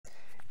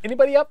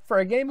Anybody up for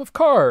a game of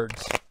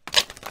cards?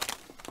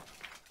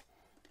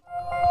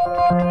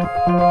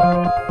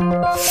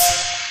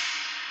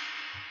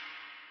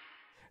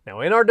 Now,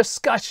 in our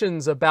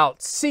discussions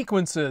about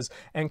sequences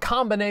and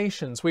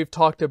combinations, we've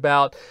talked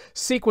about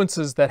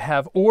sequences that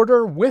have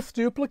order with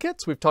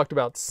duplicates. We've talked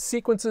about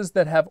sequences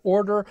that have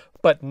order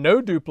but no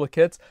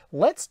duplicates.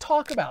 Let's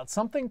talk about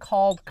something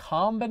called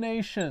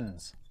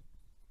combinations.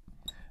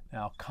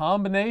 Now,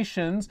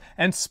 combinations,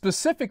 and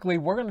specifically,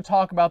 we're going to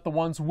talk about the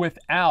ones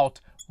without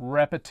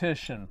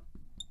repetition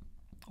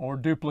or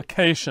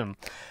duplication.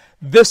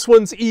 This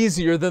one's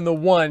easier than the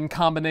one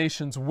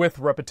combinations with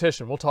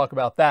repetition. We'll talk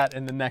about that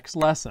in the next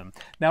lesson.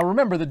 Now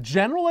remember, the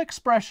general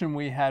expression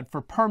we had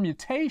for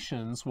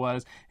permutations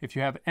was if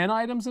you have n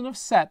items in a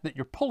set that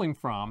you're pulling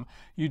from,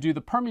 you do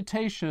the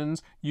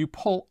permutations, you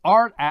pull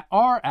r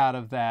out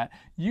of that,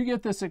 you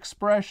get this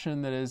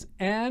expression that is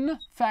n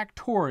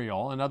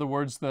factorial. In other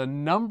words, the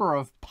number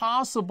of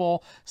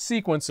possible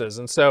sequences.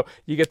 And so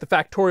you get the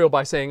factorial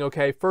by saying,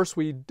 okay, first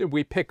we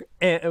pick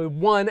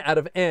 1 out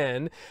of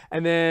n,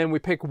 and then we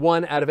pick 1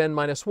 out of n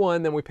minus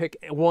 1, then we pick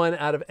 1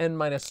 out of n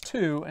minus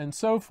 2, and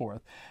so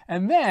forth.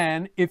 And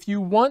then if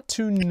you want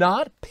to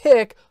not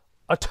pick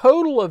a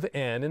total of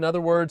n, in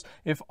other words,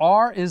 if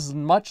r is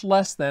much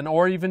less than,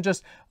 or even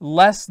just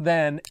less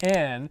than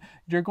n,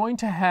 you're going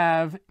to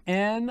have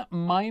n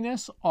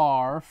minus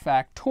r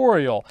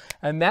factorial.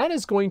 And that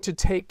is going to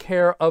take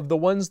care of the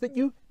ones that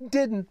you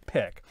didn't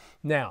pick.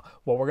 Now,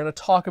 what we're going to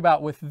talk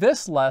about with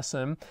this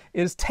lesson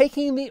is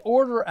taking the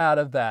order out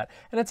of that.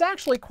 And it's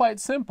actually quite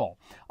simple.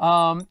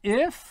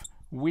 If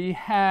we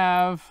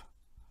have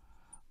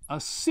a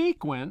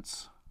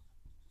sequence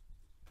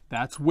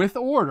that's with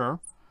order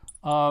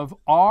of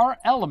r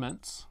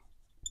elements,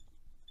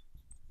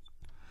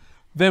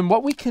 then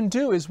what we can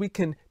do is we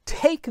can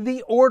take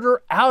the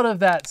order out of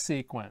that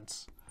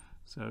sequence.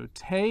 So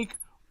take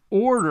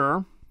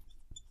order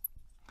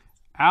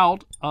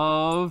out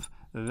of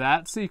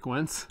that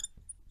sequence.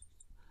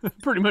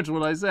 Pretty much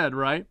what I said,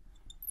 right?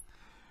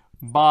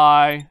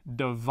 By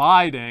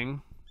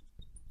dividing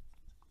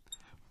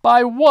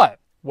by what?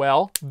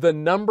 Well, the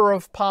number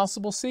of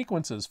possible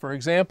sequences. For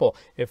example,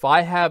 if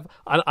I have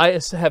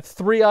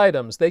 3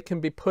 items, they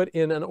can be put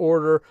in an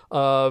order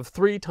of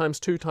 3 times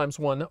 2 times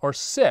 1, or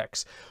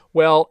 6.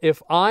 Well,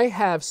 if I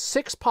have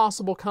 6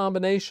 possible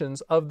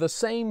combinations of the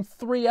same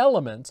 3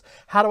 elements,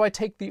 how do I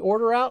take the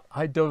order out?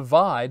 I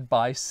divide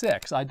by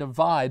 6. I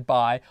divide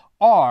by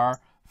r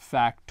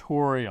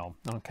factorial,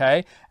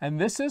 okay? And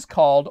this is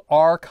called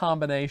r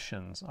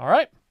combinations, all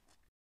right?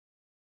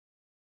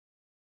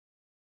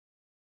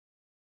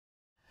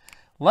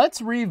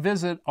 Let's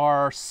revisit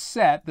our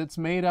set that's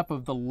made up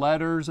of the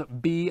letters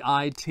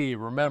BIT.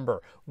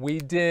 Remember, we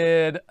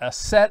did a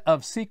set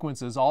of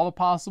sequences, all the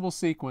possible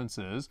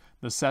sequences.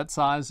 The set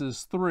size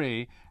is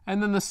 3,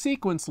 and then the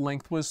sequence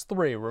length was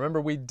 3. Remember,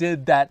 we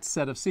did that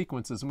set of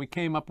sequences, and we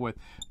came up with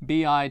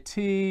BIT,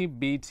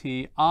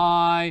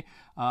 BTI,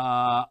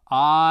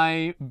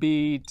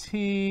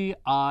 IBT,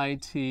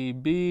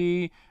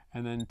 ITB,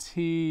 and then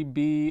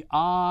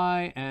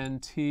TBI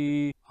and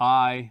TIB.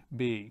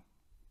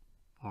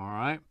 All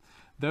right,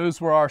 those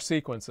were our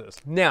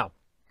sequences. Now,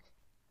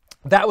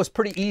 that was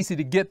pretty easy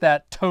to get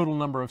that total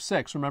number of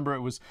 6. Remember, it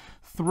was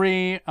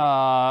 3,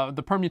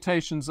 the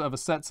permutations of a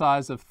set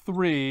size of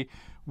 3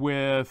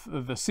 with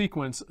the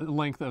sequence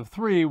length of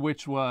 3,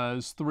 which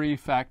was 3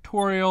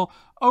 factorial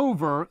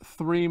over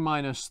 3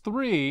 minus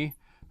 3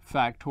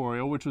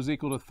 factorial, which was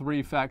equal to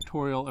 3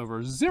 factorial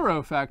over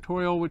 0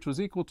 factorial, which was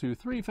equal to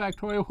 3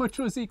 factorial, which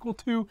was equal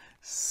to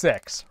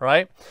 6,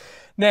 right?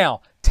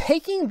 Now,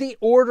 taking the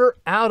order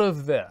out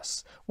of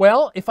this,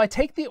 well, if I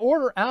take the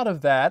order out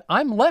of that,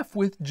 I'm left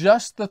with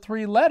just the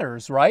 3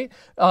 letters, right?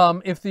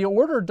 If the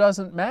order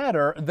doesn't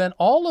matter, then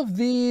all of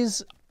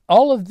these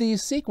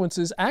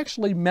sequences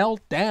actually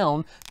melt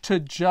down to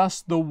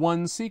just the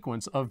one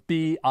sequence of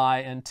B, I,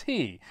 and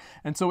T.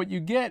 And so what you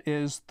get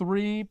is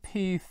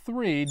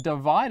 3p3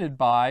 divided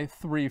by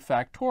 3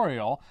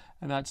 factorial,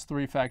 and that's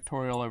 3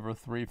 factorial over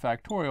 3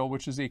 factorial,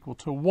 which is equal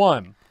to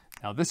 1.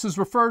 Now this is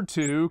referred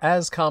to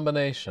as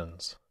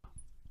combinations.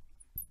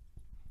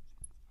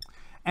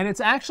 And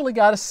it's actually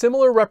got a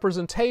similar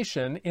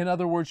representation. In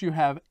other words, you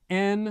have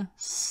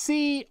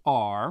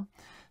NCR.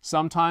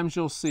 Sometimes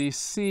you'll see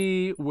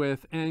C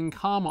with N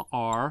comma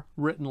R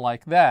written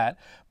like that.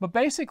 But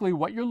basically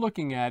what you're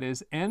looking at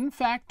is N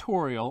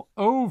factorial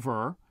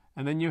over,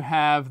 and then you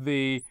have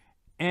the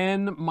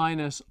N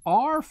minus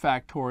R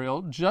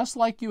factorial, just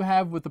like you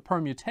have with the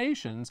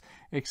permutations,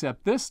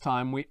 except this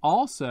time we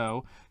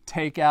also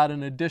take out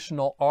an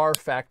additional R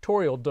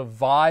factorial,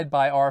 divide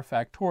by R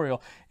factorial,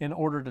 in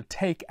order to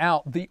take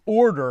out the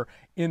order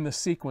in the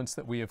sequence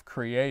that we have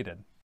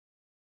created.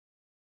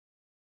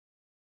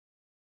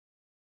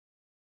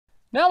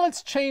 Now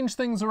let's change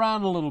things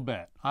around a little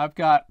bit. I've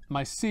got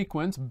my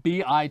sequence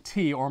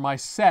BIT, or my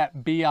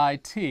set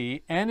BIT.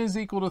 N is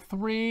equal to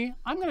 3.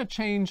 I'm going to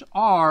change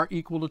R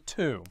equal to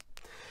 2.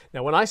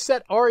 Now when I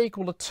set r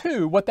equal to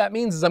 2, what that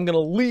means is I'm going to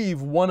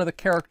leave one of the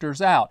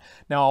characters out.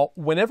 Now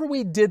whenever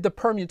we did the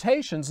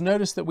permutations,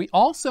 notice that we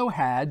also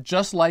had,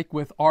 just like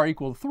with r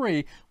equal to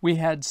 3, we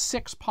had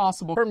 6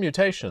 possible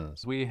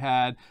permutations. We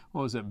had,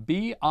 what was it,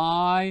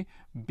 bi,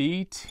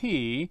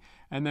 bt,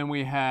 and then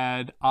we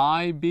had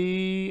ib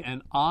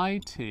and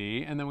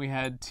it, and then we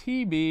had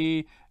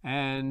tb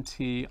and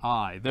ti.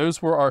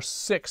 Those were our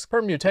 6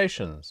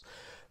 permutations.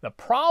 The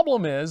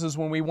problem is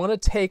when we want to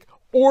take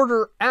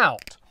order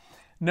out,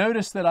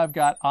 notice that I've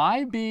got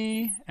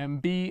IB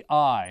and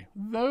BI.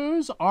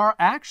 Those are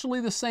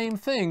actually the same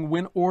thing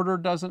when order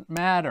doesn't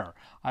matter.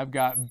 I've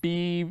got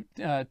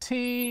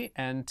BT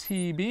and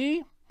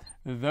TB.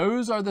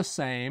 Those are the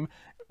same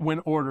when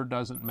order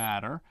doesn't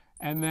matter.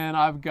 And then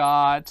I've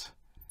got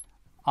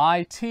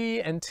IT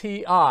and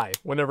TI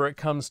whenever it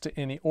comes to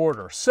any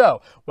order.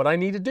 So what I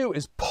need to do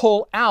is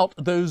pull out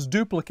those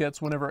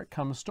duplicates whenever it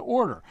comes to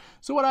order.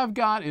 So what I've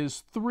got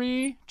is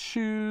 3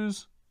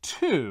 choose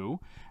 2,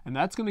 and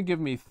that's going to give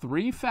me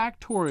 3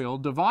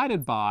 factorial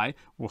divided by,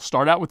 we'll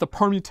start out with the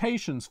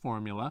permutations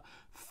formula,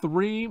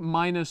 3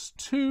 minus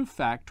 2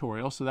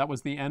 factorial, so that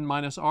was the n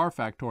minus r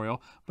factorial,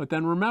 but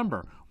then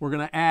remember, we're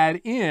going to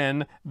add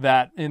in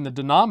that, in the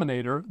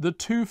denominator, the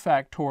 2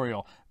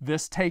 factorial.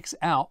 This takes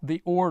out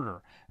the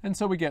order. And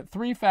so we get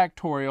 3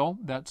 factorial,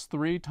 that's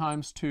 3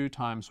 times 2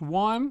 times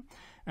 1,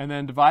 and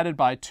then divided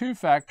by 2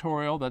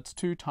 factorial, that's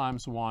 2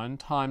 times 1,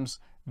 times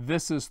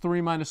this is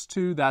 3 minus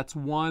 2, that's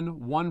 1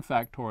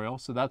 factorial,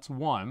 so that's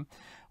 1.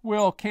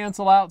 We'll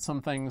cancel out some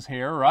things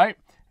here, right?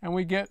 And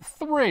we get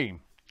 3.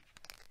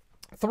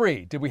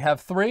 3. Did we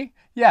have 3?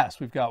 Yes,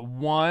 we've got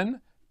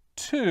 1,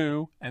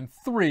 2, and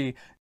 3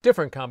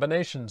 different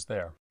combinations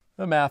there.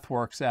 The math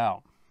works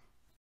out.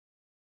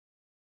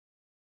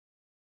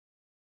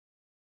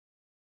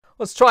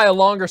 Let's try a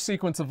longer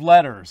sequence of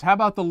letters. How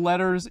about the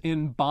letters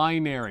in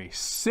binary?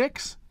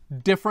 6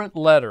 different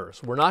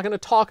letters. We're not going to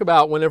talk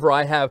about whenever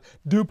I have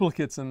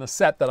duplicates in the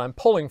set that I'm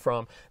pulling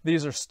from.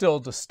 These are still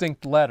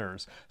distinct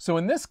letters. So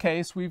in this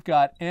case, we've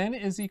got n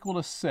is equal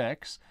to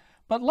 6,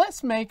 but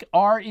let's make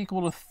r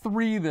equal to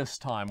 3 this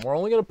time. We're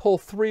only going to pull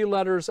 3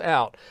 letters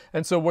out.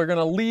 And so we're going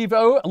to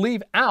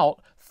leave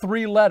out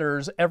 3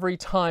 letters every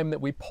time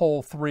that we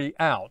pull 3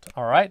 out,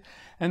 all right?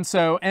 And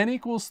so n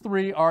equals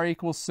 3, r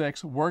equals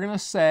 6. We're going to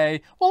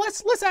say, well,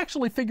 let's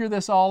actually figure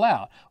this all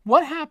out.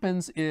 What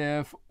happens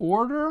if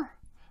order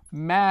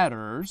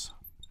matters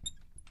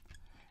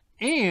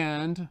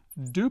and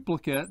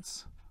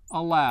duplicates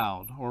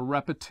allowed, or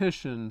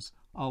repetitions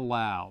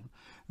allowed?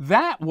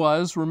 That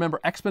was, remember,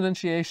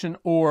 exponentiation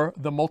or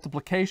the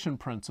multiplication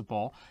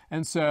principle.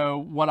 And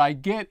so what I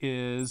get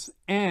is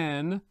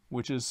n,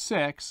 which is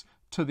 6,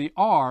 to the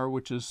r,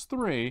 which is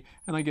 3,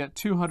 and I get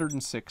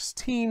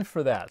 216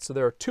 for that. So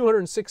there are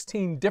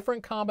 216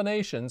 different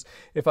combinations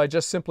if I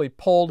just simply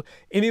pulled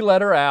any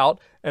letter out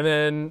and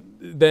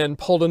then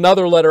pulled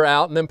another letter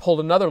out and then pulled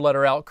another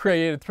letter out,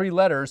 created 3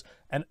 letters,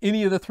 and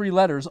any of the 3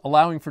 letters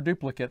allowing for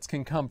duplicates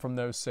can come from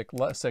those 6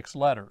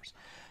 letters.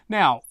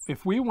 Now,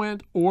 if we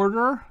went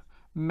order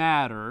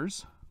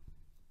matters,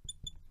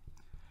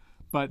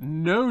 but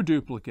no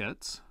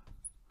duplicates,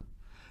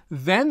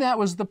 then that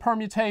was the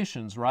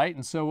permutations, right?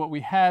 And so what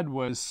we had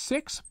was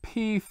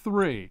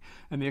 6p3,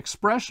 and the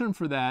expression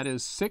for that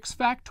is 6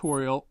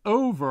 factorial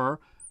over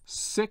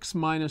 6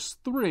 minus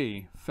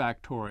 3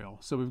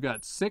 factorial. So we've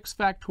got 6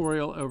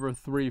 factorial over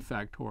 3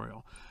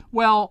 factorial.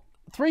 Well,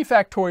 3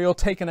 factorial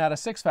taken out of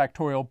 6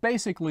 factorial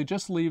basically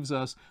just leaves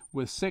us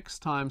with 6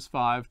 times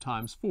 5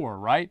 times 4,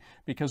 right?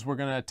 Because we're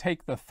going to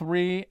take the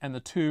 3 and the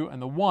 2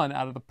 and the 1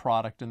 out of the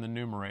product in the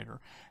numerator.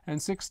 And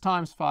 6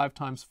 times 5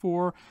 times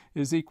 4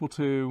 is equal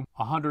to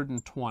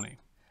 120.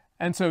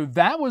 And so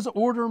that was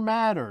order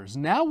matters.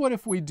 Now what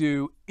if we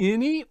do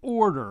any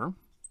order,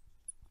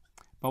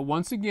 but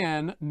once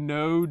again,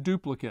 no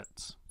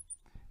duplicates?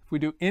 If we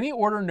do any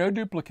order, no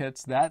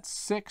duplicates, that's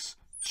 6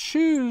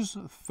 choose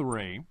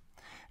 3.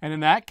 And in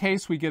that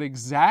case, we get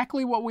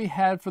exactly what we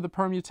had for the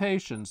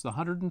permutations, the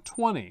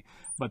 120.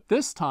 But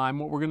this time,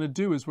 what we're going to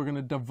do is we're going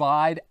to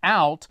divide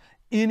out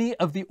any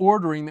of the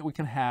ordering that we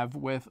can have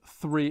with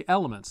 3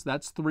 elements.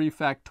 That's 3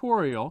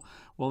 factorial.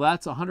 Well,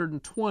 that's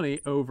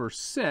 120 over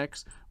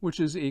 6, which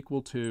is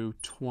equal to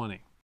 20.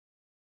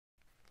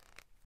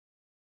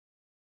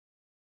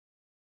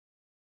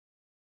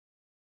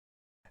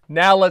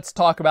 Now let's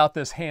talk about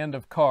this hand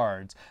of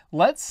cards.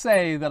 Let's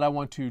say that I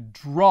want to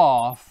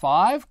draw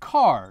 5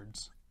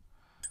 cards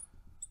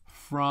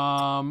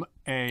from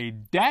a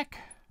deck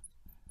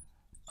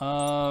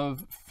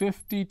of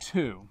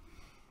 52.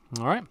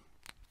 All right.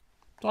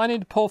 So I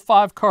need to pull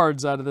 5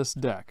 cards out of this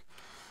deck.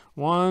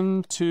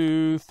 1,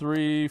 2,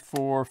 3,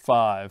 4,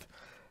 5.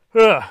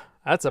 Ugh,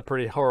 that's a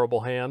pretty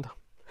horrible hand.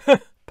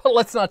 But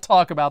let's not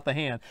talk about the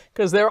hand,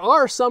 because there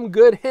are some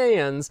good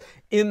hands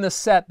in the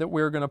set that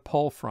we're going to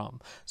pull from.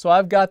 So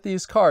I've got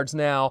these cards.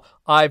 Now,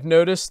 I've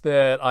noticed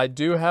that I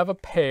do have a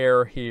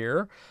pair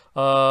here,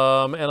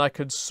 and I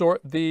could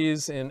sort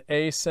these in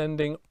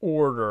ascending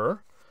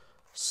order.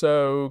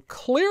 So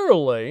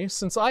clearly,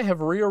 since I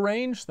have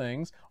rearranged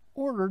things,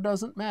 order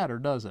doesn't matter,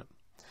 does it?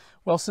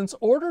 Well, since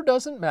order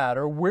doesn't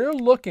matter, we're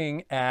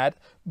looking at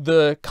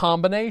the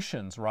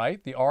combinations,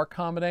 right? The R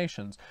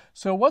combinations.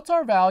 So what's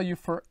our value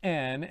for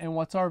n and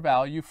what's our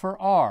value for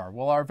R?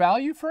 Well, our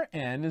value for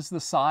n is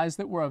the size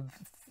that we're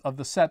of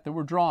the set that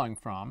we're drawing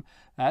from.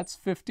 That's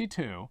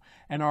 52.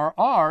 And our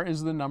R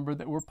is the number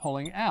that we're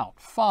pulling out,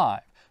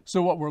 5.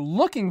 So what we're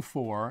looking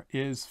for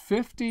is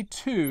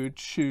 52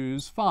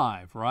 choose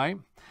 5, right?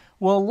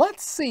 Well,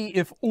 let's see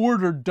if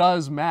order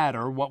does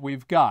matter what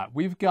we've got.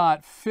 We've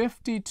got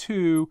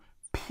 52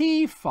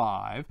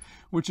 P5,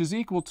 which is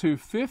equal to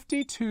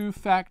 52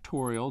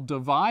 factorial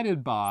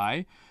divided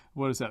by,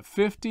 what is that,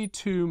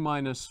 52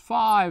 minus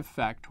 5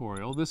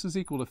 factorial. This is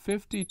equal to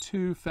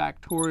 52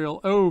 factorial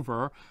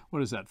over,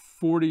 what is that,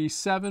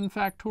 47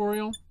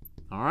 factorial?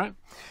 All right.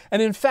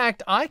 And in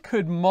fact, I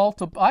could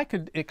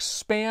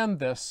expand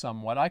this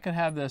somewhat. I could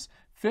have this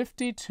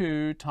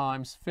 52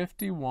 times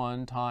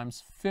 51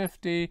 times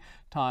 50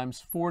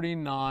 times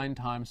 49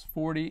 times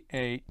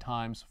 48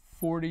 times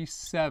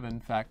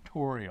 47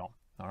 factorial.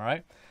 All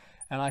right.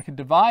 And I could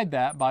divide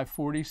that by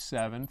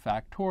 47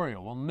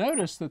 factorial. Well,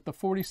 notice that the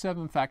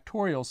 47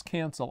 factorials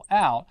cancel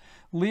out,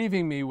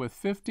 leaving me with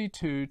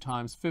 52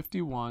 times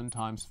 51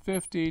 times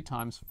 50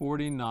 times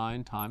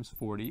 49 times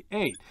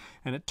 48.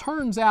 And it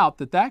turns out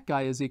that that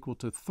guy is equal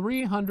to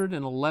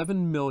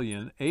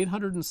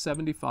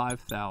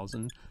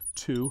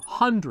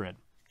 311,875,200.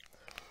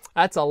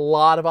 That's a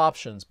lot of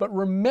options. But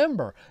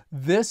remember,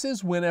 this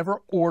is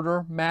whenever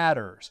order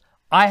matters.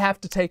 I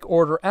have to take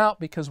order out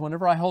because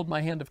whenever I hold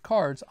my hand of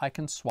cards, I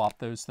can swap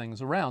those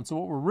things around. So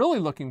what we're really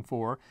looking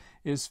for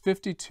is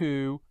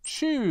 52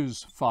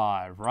 choose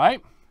 5,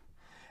 right?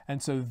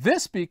 And so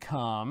this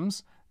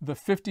becomes the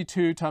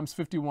 52 times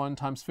 51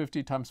 times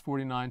 50 times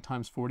 49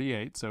 times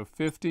 48. So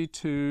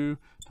 52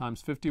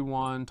 times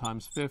 51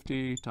 times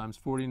 50 times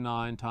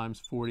 49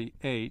 times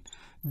 48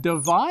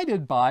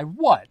 divided by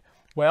what?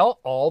 Well,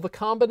 all the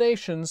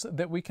combinations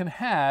that we can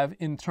have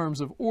in terms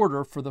of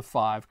order for the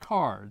 5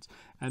 cards,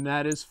 and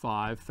that is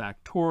 5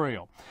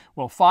 factorial.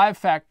 Well, 5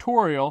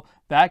 factorial,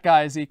 that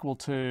guy is equal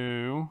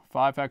to,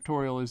 5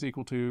 factorial is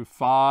equal to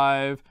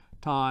 5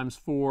 times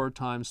 4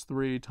 times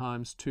 3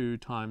 times 2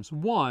 times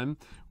 1,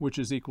 which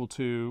is equal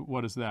to,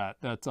 what is that?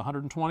 That's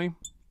 120?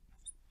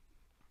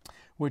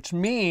 Which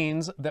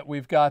means that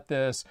we've got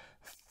this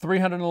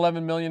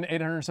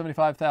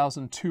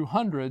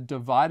 311,875,200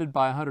 divided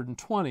by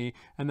 120,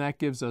 and that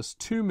gives us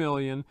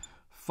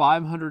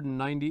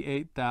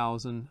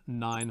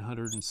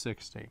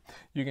 2,598,960.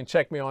 You can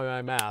check me on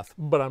my math,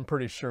 but I'm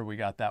pretty sure we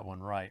got that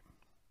one right.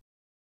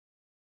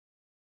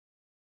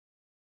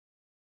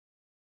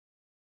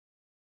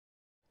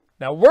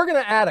 Now we're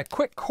going to add a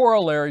quick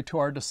corollary to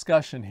our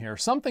discussion here,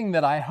 something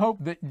that I hope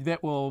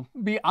that will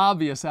be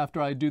obvious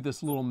after I do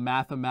this little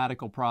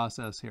mathematical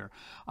process here.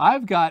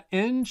 I've got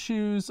n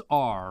choose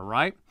r,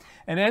 right?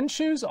 And n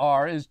choose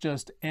r is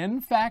just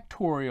n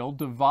factorial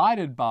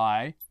divided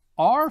by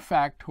r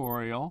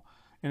factorial,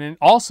 and then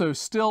also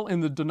still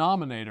in the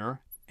denominator,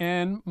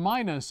 n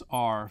minus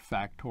r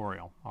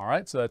factorial. All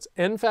right, so that's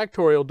n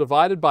factorial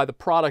divided by the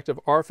product of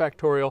r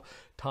factorial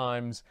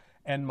times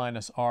n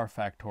minus r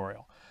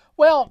factorial.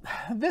 Well,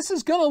 this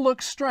is going to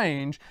look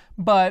strange,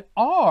 but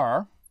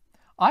r,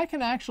 I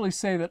can actually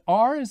say that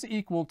r is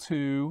equal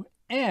to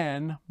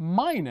n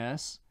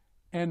minus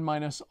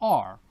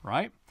r,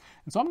 right?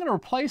 And so I'm going to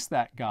replace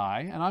that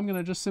guy, and I'm going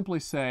to just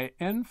simply say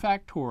n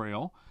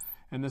factorial,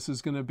 and this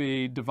is going to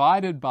be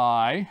divided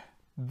by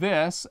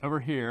this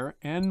over here,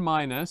 n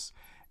minus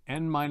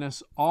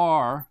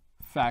r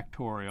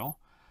factorial,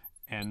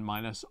 n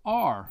minus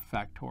r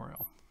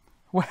factorial.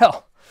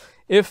 Well,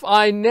 if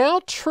I now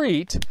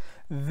treat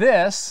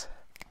this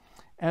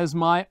as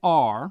my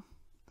r,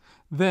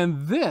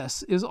 then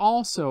this is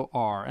also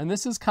r. And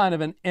this is kind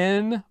of an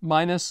n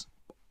minus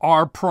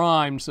r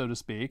prime, so to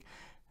speak,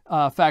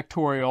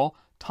 factorial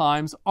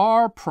times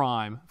r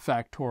prime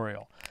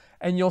factorial.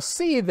 And you'll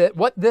see that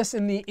what this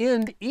in the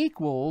end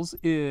equals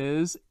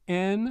is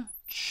n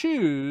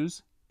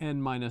choose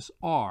n minus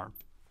r.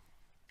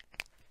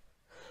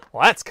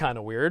 Well, that's kind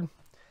of weird.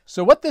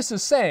 So what this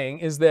is saying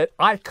is that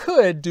I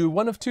could do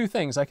one of two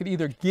things. I could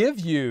either give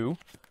you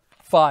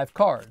 5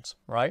 cards,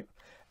 right?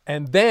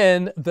 And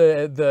then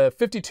the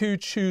 52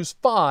 choose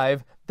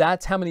 5,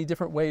 that's how many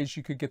different ways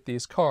you could get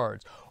these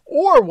cards.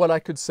 Or what I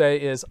could say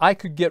is I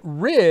could get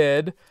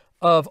rid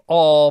of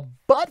all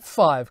but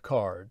 5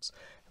 cards.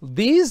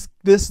 This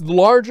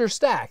larger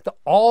stack, the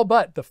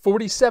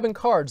 47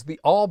 cards, the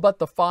all but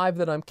the 5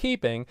 that I'm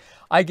keeping,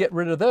 I get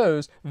rid of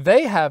those.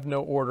 They have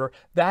no order.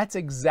 That's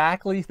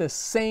exactly the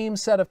same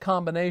set of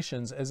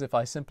combinations as if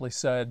I simply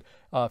said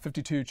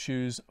 52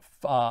 choose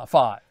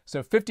 5.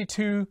 So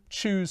 52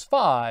 choose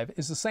 5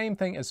 is the same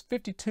thing as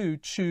 52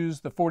 choose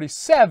the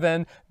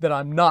 47 that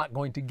I'm not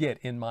going to get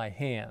in my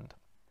hand.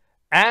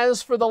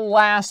 As for the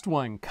last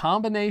one,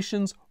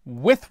 combinations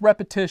with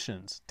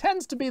repetitions,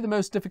 tends to be the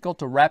most difficult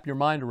to wrap your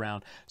mind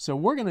around, so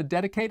we're going to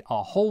dedicate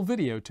a whole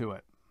video to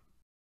it.